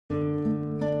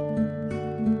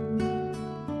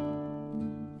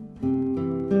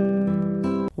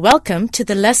Welcome to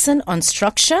the lesson on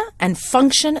structure and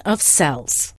function of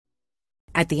cells.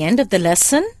 At the end of the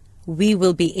lesson, we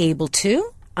will be able to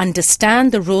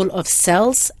understand the role of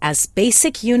cells as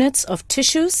basic units of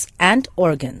tissues and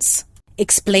organs,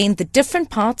 explain the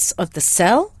different parts of the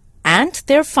cell and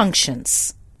their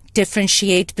functions,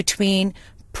 differentiate between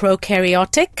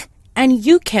prokaryotic and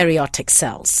eukaryotic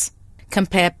cells,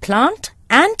 compare plant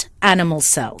and animal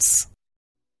cells.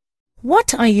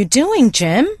 What are you doing,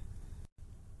 Jim?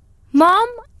 Mom,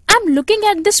 I'm looking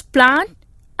at this plant.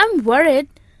 I'm worried.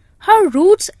 Her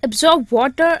roots absorb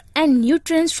water and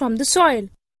nutrients from the soil.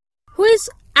 Who is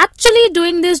actually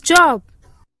doing this job?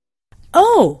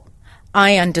 Oh,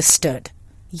 I understood.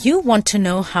 You want to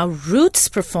know how roots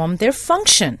perform their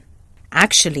function.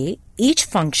 Actually, each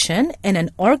function in an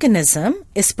organism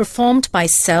is performed by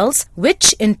cells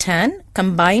which in turn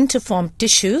combine to form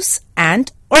tissues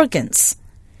and organs.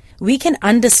 We can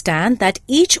understand that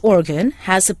each organ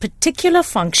has a particular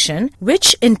function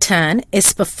which in turn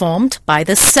is performed by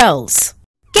the cells.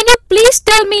 Can you please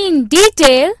tell me in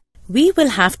detail? We will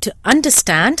have to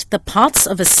understand the parts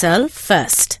of a cell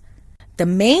first. The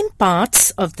main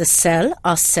parts of the cell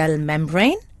are cell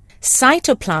membrane,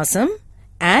 cytoplasm,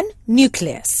 and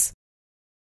nucleus.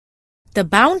 The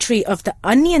boundary of the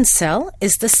onion cell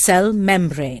is the cell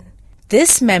membrane.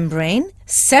 This membrane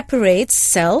separates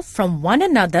cell from one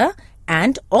another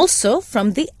and also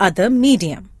from the other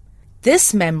medium.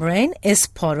 This membrane is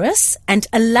porous and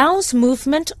allows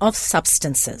movement of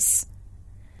substances.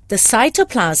 The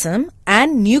cytoplasm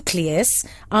and nucleus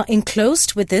are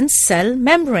enclosed within cell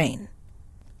membrane.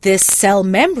 This cell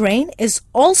membrane is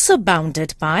also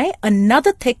bounded by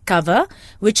another thick cover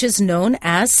which is known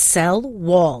as cell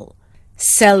wall.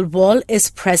 Cell wall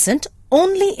is present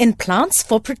only in plants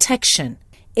for protection.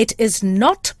 It is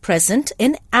not present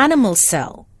in animal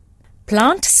cell.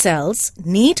 Plant cells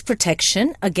need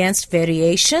protection against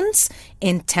variations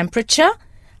in temperature,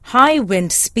 high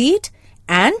wind speed,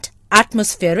 and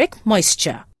atmospheric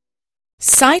moisture.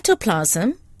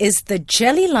 Cytoplasm is the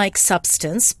jelly-like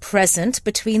substance present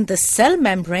between the cell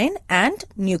membrane and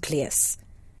nucleus.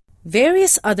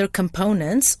 Various other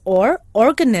components or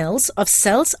organelles of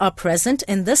cells are present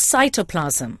in the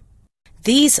cytoplasm.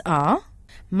 These are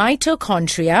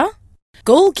mitochondria,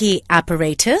 Golgi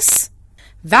apparatus,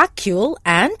 vacuole,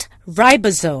 and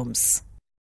ribosomes.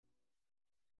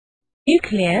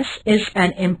 Nucleus is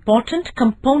an important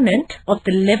component of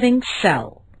the living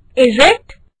cell. Is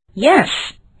it? Yes,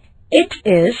 it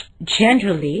is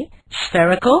generally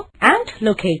spherical and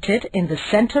located in the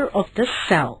center of the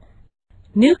cell.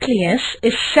 Nucleus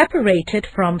is separated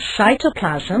from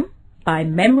cytoplasm by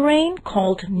membrane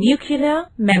called nuclear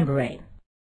membrane.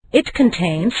 It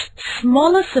contains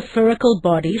smaller spherical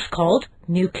bodies called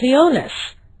nucleolus.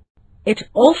 It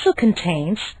also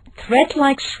contains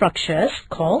thread-like structures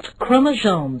called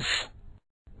chromosomes.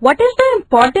 What is the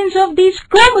importance of these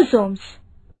chromosomes?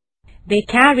 They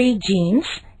carry genes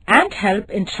and help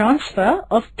in transfer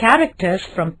of characters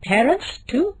from parents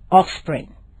to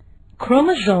offspring.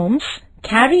 Chromosomes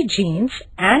carry genes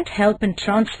and help in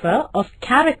transfer of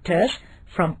characters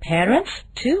from parents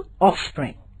to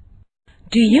offspring.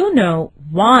 Do you know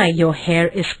why your hair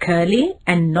is curly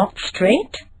and not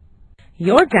straight?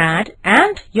 Your dad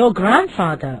and your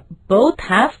grandfather both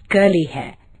have curly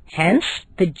hair. Hence,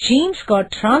 the genes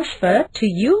got transferred to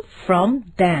you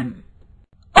from them.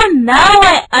 Oh, now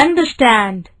I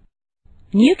understand.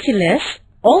 Nucleus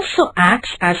also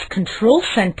acts as control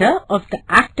center of the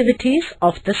activities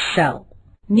of the cell.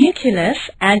 Nucleus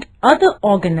and other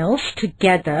organelles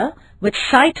together with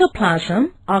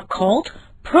cytoplasm are called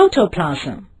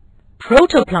protoplasm.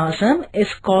 Protoplasm is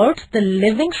called the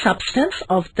living substance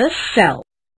of the cell.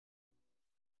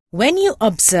 When you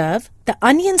observe the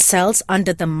onion cells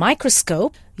under the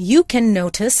microscope, you can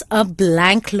notice a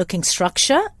blank-looking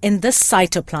structure in the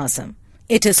cytoplasm.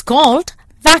 It is called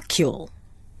vacuole.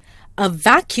 A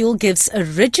vacuole gives a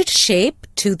rigid shape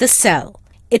to the cell.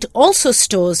 It also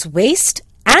stores waste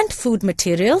and food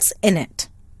materials in it.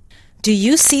 Do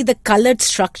you see the colored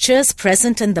structures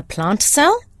present in the plant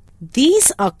cell?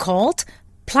 These are called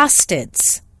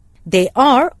plastids. They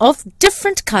are of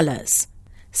different colors.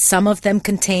 Some of them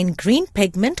contain green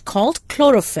pigment called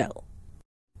chlorophyll.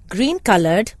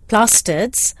 Green-colored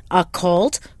plastids are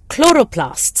called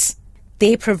chloroplasts.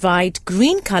 They provide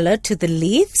green color to the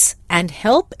leaves and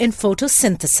help in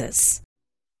photosynthesis.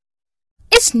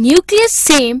 Is nucleus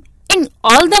same in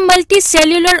all the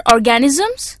multicellular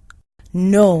organisms?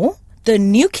 No, the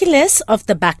nucleus of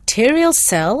the bacterial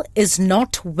cell is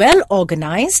not well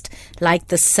organized like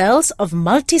the cells of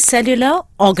multicellular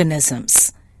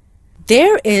organisms.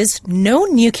 There is no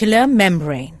nuclear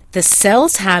membrane. The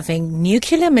cells having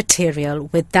nuclear material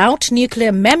without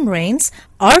nuclear membranes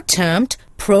are termed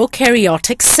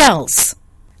prokaryotic cells.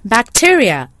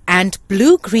 Bacteria and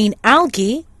blue-green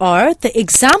algae are the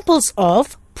examples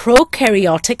of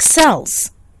prokaryotic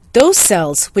cells. Those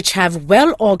cells which have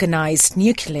well-organized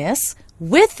nucleus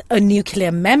with a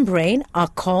nuclear membrane are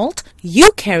called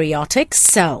eukaryotic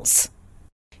cells.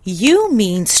 Eu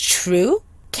means true,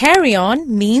 karyon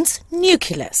means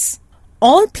nucleus.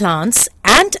 All plants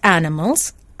and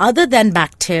animals other than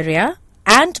bacteria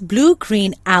and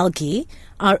blue-green algae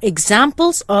are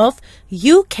examples of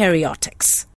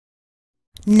eukaryotics.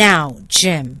 Now,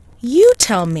 Jim, you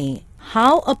tell me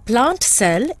how a plant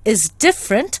cell is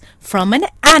different from an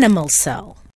animal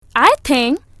cell. I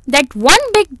think that one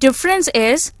big difference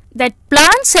is that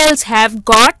plant cells have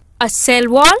got a cell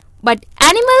wall, but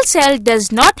animal cell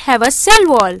does not have a cell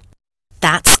wall.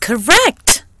 That's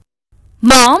correct.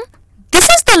 Mom, this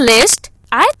is the list.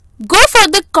 I go for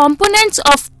the components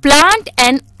of plant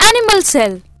and animal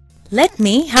cell. Let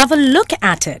me have a look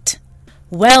at it.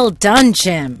 Well done,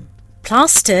 Jim.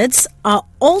 Plastids are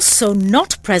also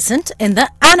not present in the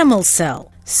animal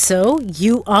cell, so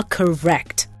you are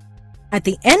correct. At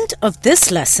the end of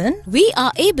this lesson, we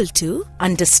are able to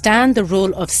understand the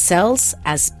role of cells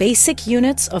as basic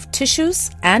units of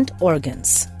tissues and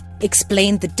organs,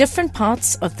 explain the different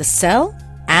parts of the cell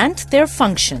and their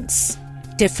functions,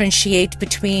 differentiate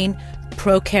between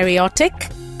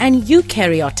prokaryotic and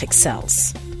eukaryotic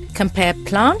cells, compare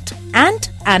plant and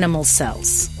animal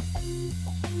cells.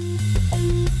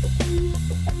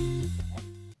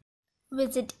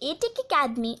 Visit Atech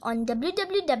Academy on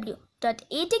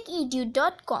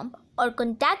www.atechedu.com or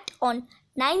contact on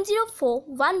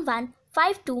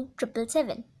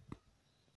 90411527777.